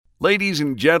Ladies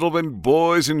and gentlemen,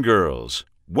 boys and girls,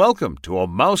 welcome to a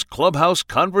Mouse Clubhouse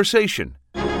Conversation.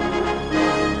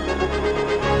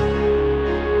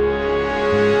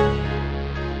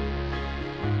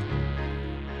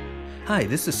 Hi,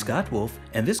 this is Scott Wolf,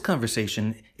 and this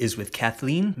conversation is with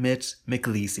Kathleen Mitz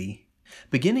McAleese.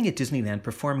 Beginning at Disneyland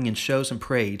performing in shows and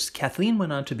parades, Kathleen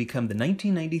went on to become the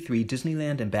 1993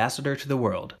 Disneyland Ambassador to the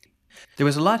World. There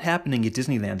was a lot happening at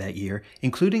Disneyland that year,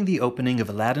 including the opening of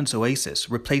Aladdin's Oasis,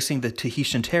 replacing the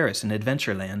Tahitian Terrace in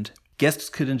Adventureland. Guests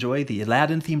could enjoy the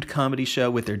Aladdin-themed comedy show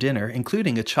with their dinner,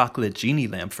 including a chocolate genie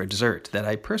lamp for dessert that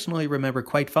I personally remember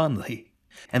quite fondly.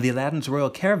 And the Aladdin's Royal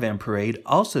Caravan Parade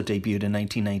also debuted in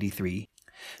 1993.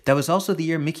 That was also the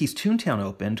year Mickey's Toontown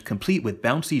opened, complete with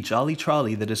bouncy Jolly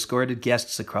Trolley that escorted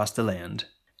guests across the land.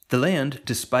 The land,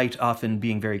 despite often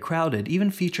being very crowded, even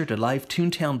featured a live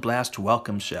Toontown Blast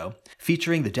welcome show,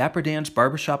 featuring the Dapper Dan's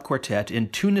Barbershop Quartet in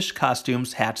Toonish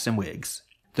costumes, hats, and wigs.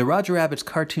 The Roger Rabbit's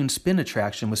Cartoon Spin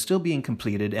attraction was still being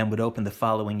completed and would open the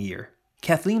following year.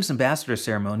 Kathleen's ambassador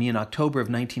ceremony in October of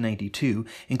 1992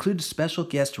 included special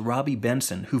guest Robbie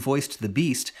Benson, who voiced the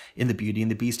Beast in the Beauty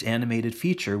and the Beast animated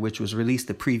feature, which was released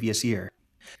the previous year.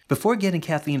 Before getting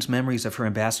Kathleen's memories of her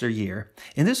ambassador year,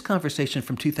 in this conversation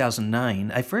from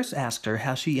 2009, I first asked her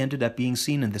how she ended up being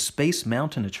seen in the Space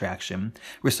Mountain attraction,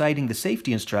 reciting the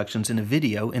safety instructions in a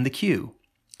video in the queue.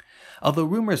 Although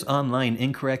rumors online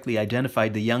incorrectly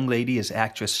identified the young lady as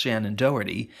actress Shannon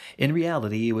Doherty, in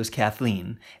reality it was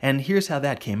Kathleen, and here's how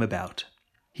that came about.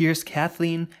 Here's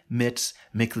Kathleen Mitz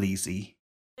McAleese.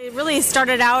 It really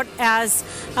started out as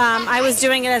I was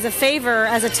doing it as a favor,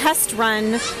 as a test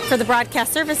run for the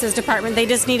Broadcast Services Department. They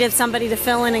just needed somebody to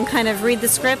fill in and kind of read the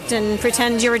script and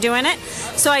pretend you were doing it.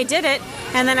 So I did it,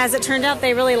 and then as it turned out,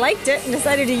 they really liked it and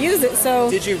decided to use it.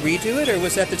 So did you redo it, or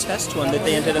was that the test one that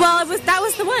they ended up? Well, that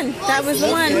was the one. That was the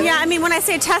one. Yeah, I mean, when I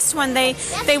say test one, they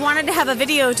wanted to have a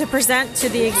video to present to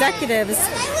the executives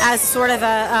as sort of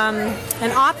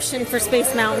an option for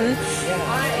Space Mountain.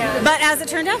 But as it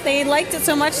turned out, they liked it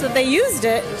so much that they used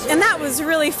it, and that was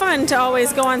really fun to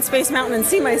always go on Space Mountain and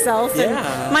see myself.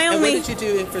 Yeah. And what did you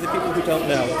do for the people who don't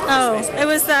know? Oh, it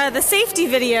was the safety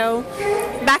video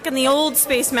back in the old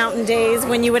Space Mountain days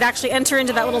when you would actually enter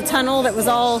into that little tunnel that was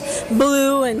all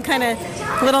blue and kind of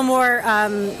a little more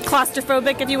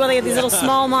claustrophobic, if you will. They had these little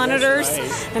small monitors,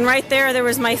 and right there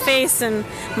was my face and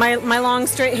my long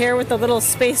straight hair with the little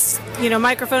space,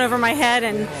 microphone over my head,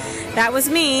 and that was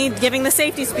me giving the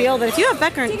safety spiel that if you have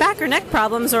back or neck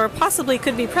problems or possibly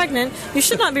could be pregnant, you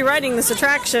should not be riding this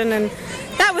attraction, and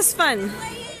that was fun.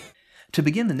 To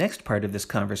begin the next part of this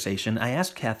conversation, I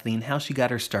asked Kathleen how she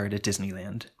got her start at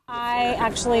Disneyland. I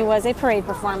actually was a parade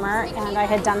performer, and I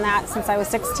had done that since I was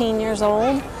 16 years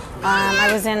old. I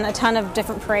was in a ton of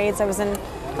different parades. I was in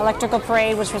Electrical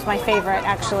Parade, which was my favorite,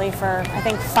 actually, for, I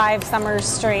think, 5 summers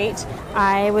straight.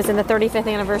 I was in the 35th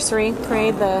Anniversary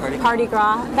Parade, the Party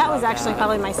Gras. That was actually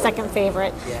probably my second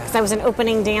favorite, because I was an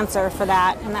opening dancer for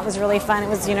that, and that was really fun. It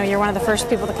was, you're one of the first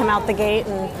people to come out the gate,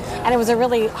 and it was a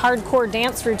really hardcore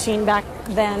dance routine back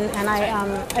then, and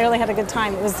I really had a good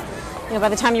time. It was, by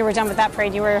the time you were done with that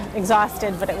parade, you were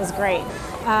exhausted, but it was great.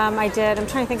 I'm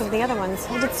trying to think of the other ones.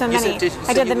 I did so many.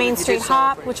 I did the Main Street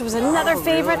Hop, which was another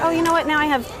favorite. Oh, you know what? Now I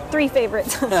have 3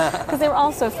 favorites because they were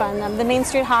all so fun. The Main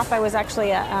Street Hop, I was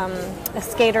actually a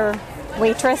skater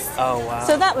waitress. Oh, wow.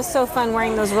 So that was so fun,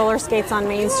 wearing those roller skates on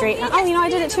Main Street. And, I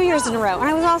did it 2 years in a row. And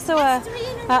I was also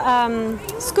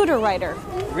a scooter rider.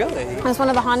 Really? I was one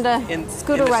of the Honda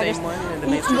scooter riders. Same one, in the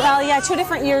Main Street Well, yeah, 2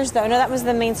 different years, though. No, that was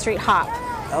the Main Street Hop.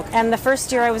 Okay. And the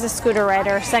first year I was a scooter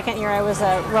rider, second year I was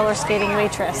a roller skating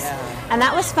waitress. Yeah. And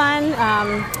that was fun.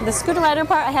 The scooter rider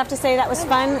part, I have to say, that was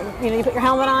fun. You put your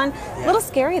helmet on. A little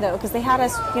scary, though, because they had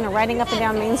us, riding up and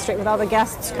down Main Street with all the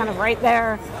guests kind of right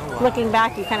there. Looking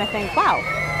back, you kind of think, wow.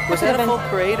 Was that a full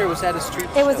parade, or was that a street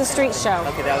show? It was a street show.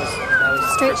 Okay, that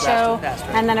was street show, past,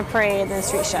 right? and then a parade, and then a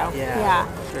street show. Yeah.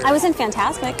 Sure. I was in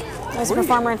Fantasmic. I was a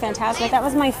performer in Fantasmic. That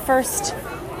was my first.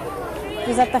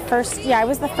 Was that the first? Yeah, I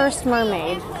was the first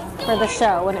mermaid for the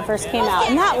show when it first came out,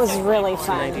 and that was really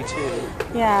fun.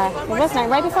 92. Yeah, it was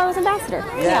right before I was ambassador.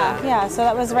 Yeah. So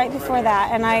that was right before that,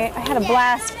 and I had a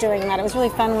blast doing that. It was really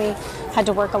fun. We had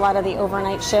to work a lot of the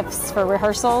overnight shifts for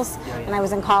rehearsals, and I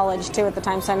was in college too at the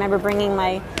time, so I remember bringing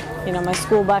my, my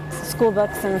school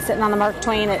books and sitting on the Mark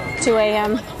Twain at 2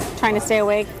 a.m. trying to stay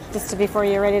awake just before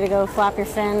you're ready to go flap your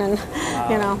fin, and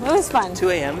it was fun. 2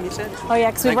 a.m. you said? Oh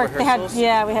yeah, because we worked. We had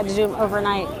to do them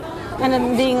overnight, and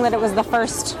then being that it was the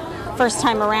first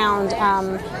time around,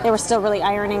 they were still really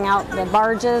ironing out the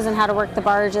barges and how to work the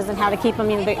barges and how to keep them.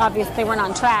 They weren't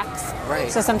on tracks, right?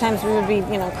 So sometimes we would be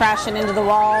crashing into the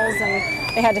walls, and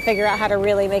they had to figure out how to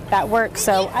really make that work.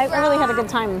 So I really had a good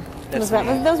time. Those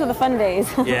were the fun days.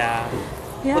 Yeah.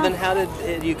 Yeah. Well, then how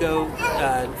did you go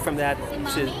from that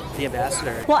to the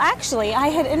ambassador? Well, actually, I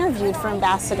had interviewed for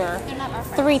ambassador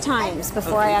 3 times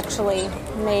before I actually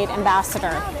made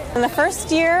ambassador. In the first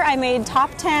year, I made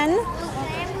top 10,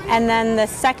 and then the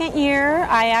second year,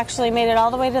 I actually made it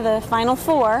all the way to the final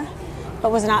 4,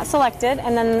 but was not selected.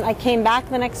 And then I came back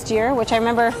the next year, which I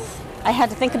remember I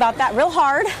had to think about that real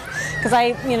hard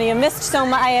because you missed so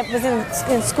much. I was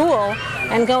in school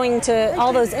and going to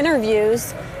all those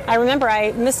interviews. I remember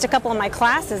I missed a couple of my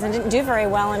classes and didn't do very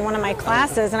well in one of my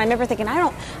classes, and I remember thinking, I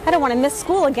don't want to miss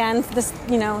school again for this,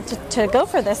 to go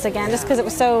for this again, just because it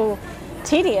was so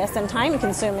tedious and time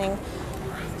consuming.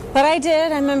 But I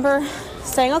did. I remember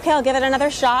saying, okay, I'll give it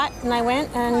another shot, and I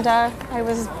went, and I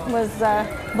was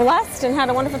blessed and had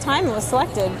a wonderful time and was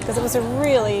selected because it was a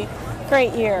really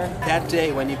great year. That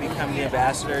day when you become the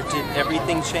ambassador, did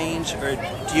everything change, or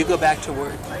do you go back to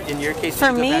work? In your case,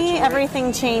 for me,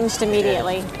 everything changed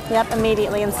immediately. Yep,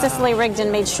 immediately. And Cicely Rigdon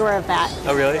made sure of that.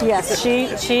 Oh, really? Yes,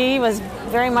 she was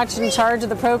very much in charge of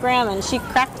the program, and she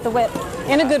cracked the whip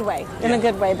in a good way. In a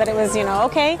good way. But it was,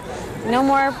 okay, no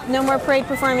more parade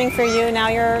performing for you. Now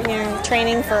you're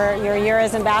training for your year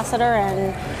as ambassador.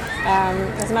 And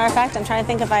as a matter of fact, I'm trying to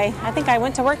think I think I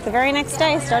went to work the very next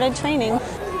day, started training.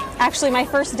 Actually, my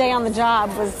first day on the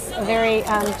job was a very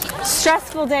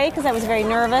stressful day because I was very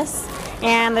nervous.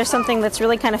 And there's something that's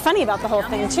really kind of funny about the whole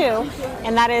thing, too,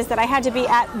 and that is that I had to be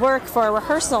at work for a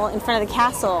rehearsal in front of the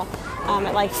castle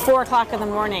at like 4 o'clock in the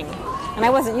morning. And I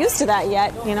wasn't used to that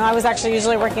yet. I was actually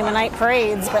usually working the night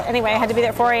parades. But anyway, I had to be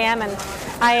there at 4 a.m. and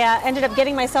I ended up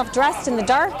getting myself dressed in the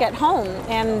dark at home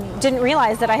and didn't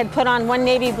realize that I had put on one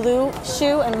navy blue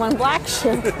shoe and one black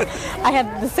shoe. I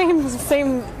had the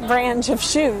same branch of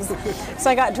shoes. So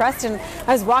I got dressed and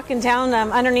I was walking down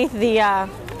underneath the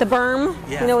berm,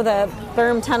 the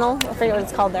berm tunnel. I forget what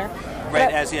it's called there.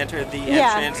 Right as you enter the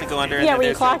entrance and go under. Yeah, where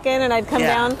you clock in and I'd come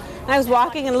down. And I was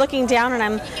walking and looking down and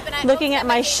I'm looking at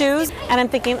my shoes and I'm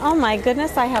thinking, oh my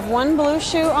goodness, I have one blue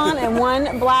shoe on and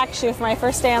one black shoe for my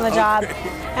first day on the job.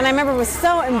 And I remember I was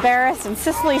so embarrassed, and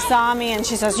Cicely saw me and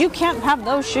she says, you can't have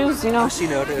those shoes, She noticed.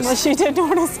 Well, she did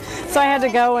notice. So I had to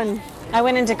go and I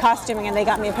went into costuming and they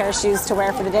got me a pair of shoes to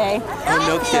wear for the day. Oh,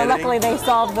 no kidding. So luckily they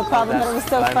solved the problem, but it was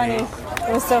so funny.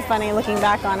 It was so funny looking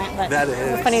back on it, but that is.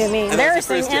 it was funny to me.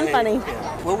 Embarrassing and funny.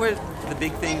 Yeah. What were the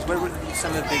big things? What were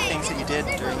some of the big things that you did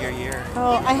during your year?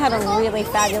 Oh, I had a really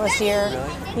fabulous year.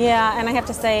 Really? Yeah, and I have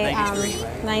to say,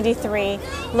 93.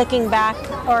 Looking back,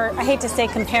 or I hate to say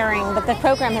comparing, but the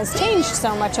program has changed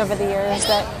so much over the years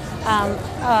that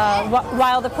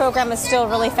while the program is still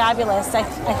really fabulous, I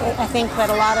think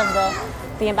that a lot of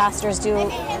the ambassadors do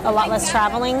a lot less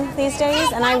traveling these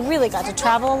days, and I really got to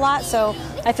travel a lot, so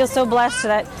I feel so blessed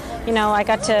that I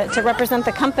got to represent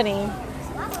the company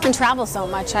and travel so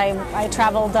much. I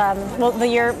traveled, the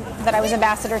year that I was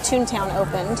ambassador, Toontown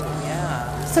opened.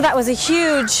 Yeah. So that was a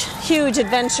huge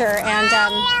adventure,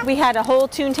 and we had a whole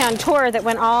Toontown tour that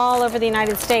went all over the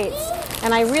United States,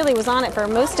 and I really was on it for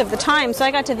most of the time, so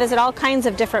I got to visit all kinds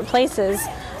of different places.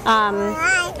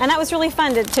 And that was really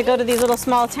fun to go to these little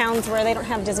small towns where they don't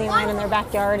have Disneyland in their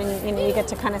backyard, and you get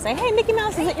to kind of say, hey, Mickey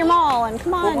Mouse is at your mall, and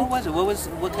come on. Well, what was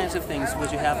it? What kinds of things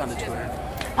would you have on the tour?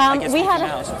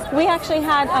 We actually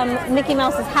had Mickey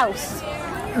Mouse's house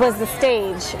was the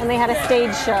stage, and they had a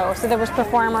stage show. So there was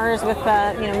performers with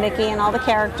Mickey and all the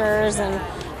characters, and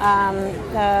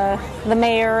the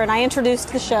mayor, and I introduced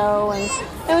the show, and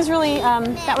it was really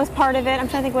that was part of it. I'm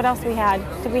trying to think what else we had.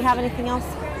 Did we have anything else?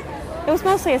 It was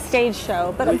mostly a stage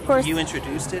show, but of course... You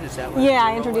introduced it? Is that what? Yeah,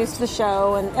 I introduced the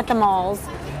show and at the malls.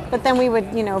 But then we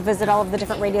would, visit all of the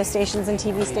different radio stations and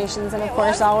TV stations, and of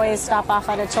course always stop off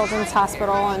at a children's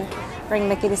hospital and bring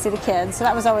Mickey to see the kids. So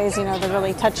that was always, the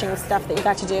really touching stuff that you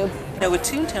got to do. Now with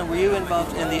Toontown, were you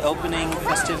involved in the opening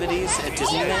festivities at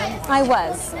Disneyland? I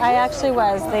was. I actually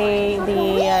was.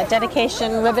 The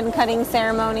dedication ribbon cutting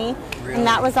ceremony. Really? And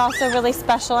that was also really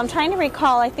special. I'm trying to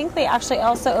recall, I think they actually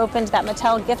also opened that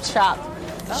Mattel gift shop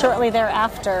shortly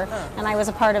thereafter, and I was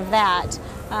a part of that.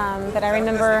 But I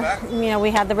remember, we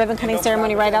had the ribbon cutting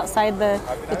ceremony right outside the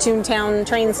Toontown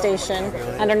train station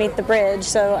underneath the bridge.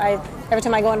 So every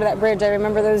time I go under that bridge, I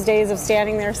remember those days of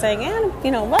standing there saying, and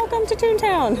welcome to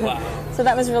Toontown. Wow. So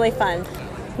that was really fun.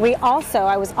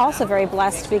 I was also very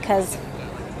blessed because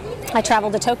I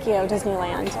traveled to Tokyo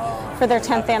Disneyland for their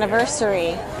 10th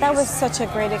anniversary. That was such a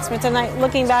great experience. And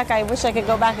looking back, I wish I could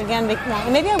go back again.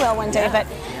 Maybe I will one day, but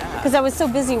because I was so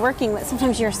busy working that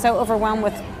sometimes you're so overwhelmed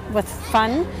with with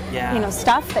fun,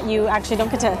 stuff that you actually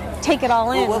don't get to take it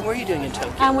all in. Well, what were you doing in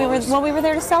Tokyo? We were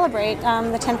there to celebrate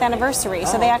the 10th anniversary.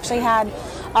 So they actually had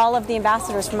all of the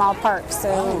ambassadors from all parks.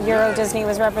 So Euro Disney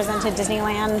was represented,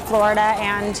 Disneyland, Florida,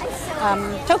 and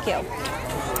Tokyo.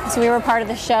 So we were part of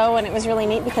the show, and it was really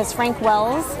neat because Frank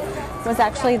Wells was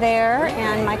actually there,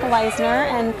 and Michael Eisner,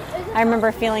 and I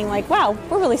remember feeling like, wow,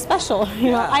 we're really special.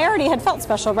 I already had felt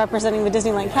special representing the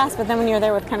Disneyland cast, but then when you're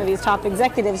there with kind of these top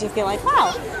executives, you feel like,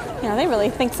 wow, they really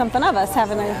think something of us,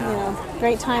 having a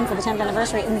great time for the 10th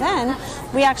anniversary. And then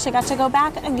we actually got to go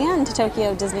back again to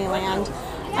Tokyo Disneyland.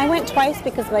 I went twice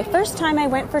because my first time I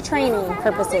went for training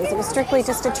purposes. It was strictly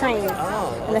just to train.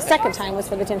 And the second time was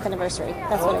for the 10th anniversary.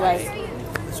 That's what it was.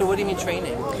 So what do you mean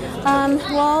training?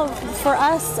 Well, for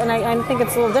us, and I think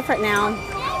it's a little different now,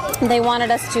 they wanted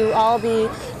us to all be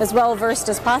as well versed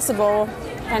as possible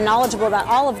and knowledgeable about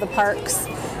all of the parks.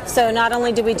 So not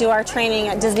only did we do our training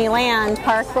at Disneyland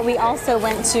Park, but we also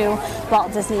went to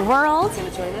Walt Disney World,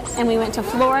 and we went to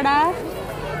Florida,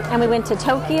 and we went to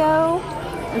Tokyo.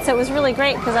 And so it was really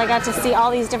great because I got to see all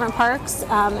these different parks,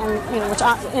 which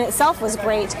in itself was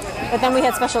great. But then we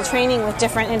had special training with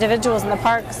different individuals in the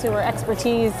parks who were experts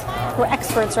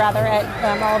at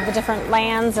all of the different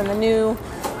lands and the new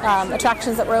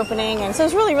attractions that were opening. And so it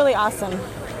was really, really awesome.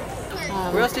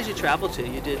 Where else did you travel to?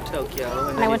 You did Tokyo.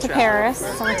 And I went to Paris.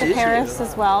 I went to Paris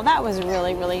as well. That was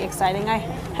really, really exciting. I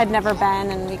had never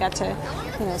been, and we got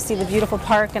to see the beautiful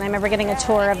park. And I remember getting a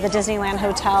tour of the Disneyland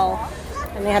Hotel.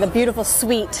 And they had a beautiful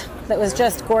suite that was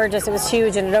just gorgeous. It was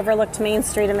huge, and it overlooked Main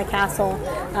Street and the castle.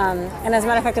 And as a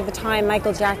matter of fact, at the time,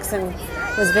 Michael Jackson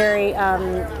was very,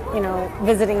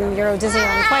 visiting Euro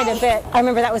Disneyland quite a bit. I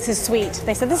remember that was his suite.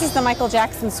 They said, this is the Michael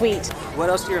Jackson suite. What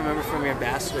else do you remember from your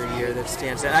ambassador year that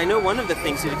stands out? I know one of the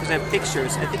things, because I have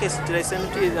pictures. I think did I send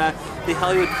them to you? The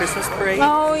Hollywood Christmas Parade?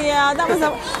 Oh, yeah.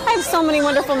 I have so many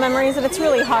wonderful memories that it's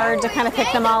really hard to kind of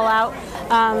pick them all out.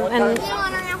 And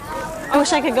I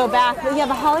wish I could go back, but yeah,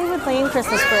 the Hollywood Lane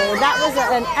Christmas Parade, that was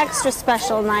an extra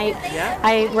special night. Yeah.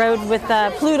 I rode with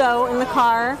Pluto in the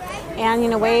car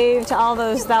and, waved to all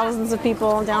those thousands of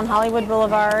people down Hollywood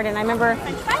Boulevard. And I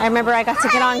remember I got to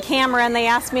get on camera and they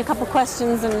asked me a couple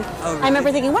questions, and I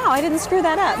remember thinking, wow, I didn't screw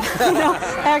that up.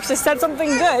 I actually said something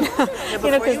good. Yeah,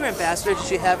 before you were ambassador,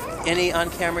 did you have any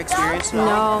on-camera experience?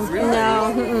 No, really?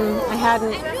 No, I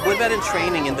hadn't. What about in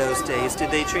training in those days?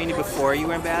 Did they train you before you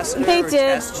were ambassador? They or did.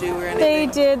 Test you or anything? They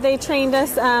did. They trained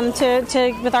us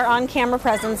with our on-camera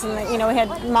presence, and we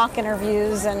had mock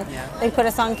interviews, and they put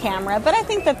us on camera. But I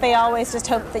think that they always just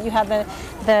hope that you have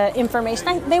the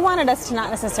information. They wanted us to not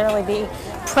necessarily be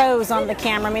pros on the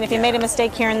camera. I mean, if you made a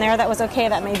mistake here and there, that was okay.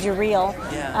 That made you real.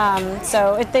 Yeah.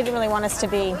 So they didn't really want us to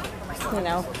be,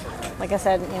 like I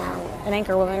said, an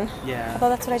anchor woman. Yeah. Although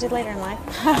that's what I did later in life.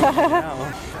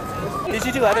 Did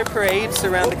you do other parades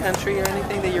around the country or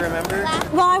anything that you remember?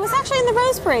 Well, I was actually in the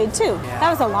Rose Parade too. Yeah.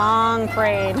 That was a long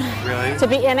parade. Really? To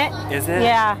be in it. Is it?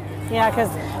 Yeah, because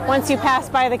once you pass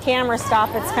by the camera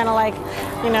stop, it's kind of like,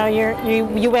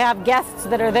 you have guests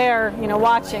that are there,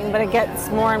 watching, but it gets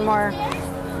more and more,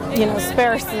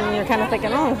 sparse, and you're kind of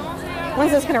thinking, oh,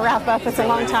 when's this going to wrap up? It's a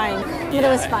long time. But it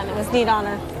was fun. It was a neat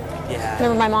honor. Yeah. I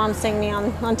remember my mom seeing me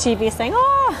on TV saying,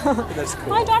 oh, that's cool.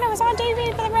 My daughter was on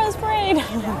TV for the Rose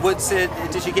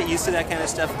Parade. Did you get used to that kind of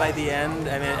stuff by the end?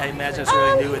 I mean, I imagine it's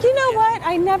really new. You know what?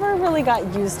 I never really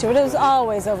got used to it. It was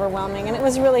always overwhelming, and it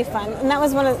was really fun. And that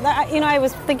was one of I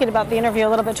was thinking about the interview a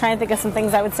little bit, trying to think of some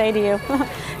things I would say to you.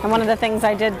 And one of the things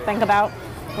I did think about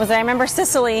was I remember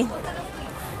Cicely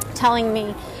telling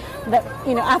me that,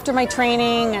 after my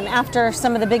training and after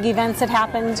some of the big events had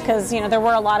happened, because, there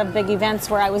were a lot of big events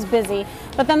where I was busy,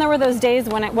 but then there were those days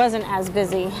when it wasn't as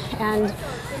busy. And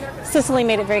Cicely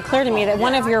made it very clear to me that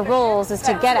one of your roles is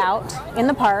to get out in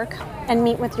the park and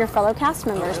meet with your fellow cast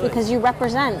members, because you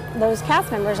represent those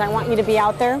cast members. I want you to be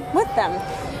out there with them.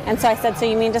 And so I said, so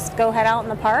you mean just go head out in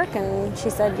the park? And she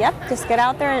said, yep, just get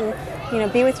out there and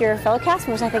be with your fellow cast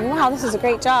members. I think, wow, this is a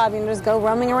great job. Just go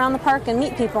roaming around the park and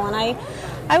meet people. And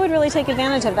I would really take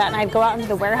advantage of that, and I'd go out into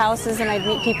the warehouses and I'd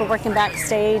meet people working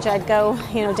backstage. I'd go,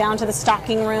 down to the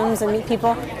stocking rooms and meet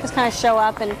people, just kind of show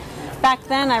up. And back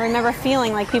then, I remember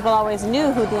feeling like people always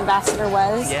knew who the ambassador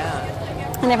was.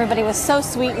 Yeah. And everybody was so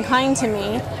sweet and kind to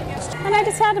me. And I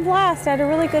just had a blast. I had a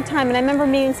really good time. And I remember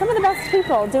meeting some of the best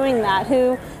people doing that,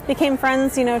 who became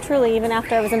friends, truly, even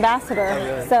after I was ambassador. Oh,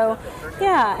 really? So,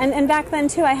 yeah. And back then,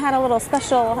 too, I had a little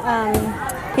special,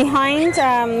 behind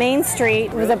Main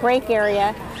Street was a break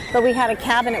area, but we had a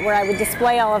cabinet where I would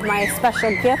display all of my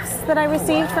special gifts that I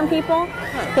received from people.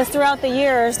 Because throughout the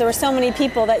years, there were so many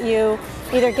people that you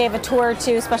either gave a tour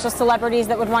to, special celebrities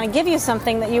that would want to give you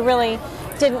something that you really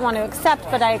didn't want to accept,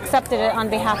 but I accepted it on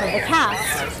behalf of the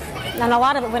cast. And a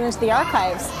lot of it went into the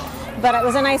archives. But it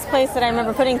was a nice place that I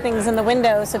remember putting things in the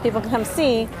window so people could come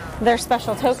see their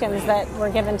special tokens that were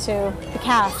given to the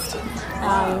cast.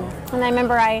 And I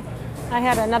remember I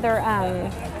had another,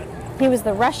 he was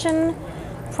the Russian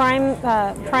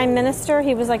prime minister.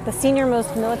 He was like the senior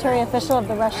most military official of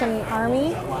the Russian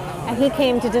army. And he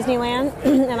came to Disneyland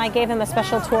and I gave him a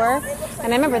special tour.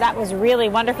 And I remember that was really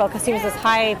wonderful because he was this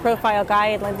high-profile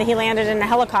guy. He landed in a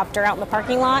helicopter out in the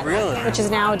parking lot, which is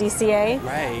now DCA.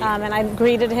 Right. And I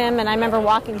greeted him, and I remember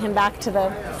walking him back to the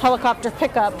helicopter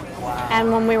pickup. Wow.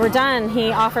 And when we were done,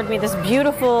 he offered me this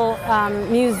beautiful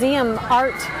museum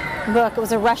art book. It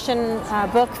was a Russian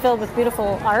book filled with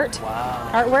beautiful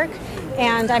artwork.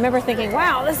 And I remember thinking,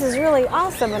 wow, this is really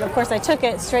awesome. And of course, I took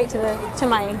it straight to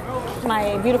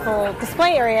my beautiful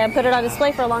display area and put it on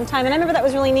display for a long time. And I remember that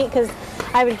was really neat because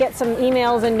I would get some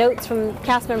emails and notes from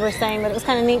cast members saying that it was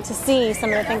kind of neat to see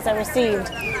some of the things I received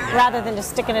rather than just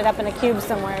sticking it up in a cube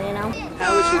somewhere, you know.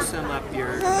 How would you sum up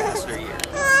your ambassador year?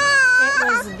 It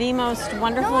was the most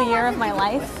wonderful year of my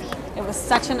life. It was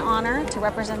such an honor to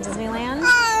represent Disneyland.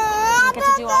 And get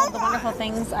to do all of the wonderful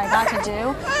things I got to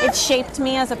do. It shaped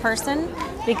me as a person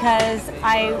because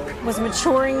I was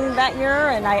maturing that year,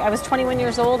 and I was 21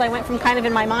 years old. I went from kind of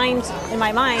in my mind,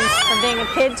 from being a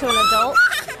kid to an adult.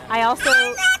 I also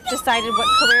decided what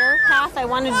career path I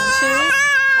wanted to choose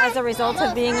as a result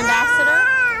of being ambassador.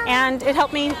 And it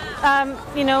helped me,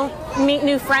 meet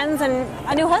new friends and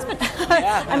a new husband.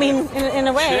 I mean, in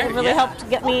a way, it really helped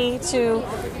get me to,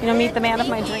 meet the man of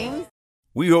my dreams.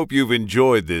 We hope you've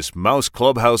enjoyed this Mouse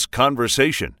Clubhouse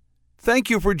conversation. Thank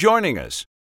you for joining us.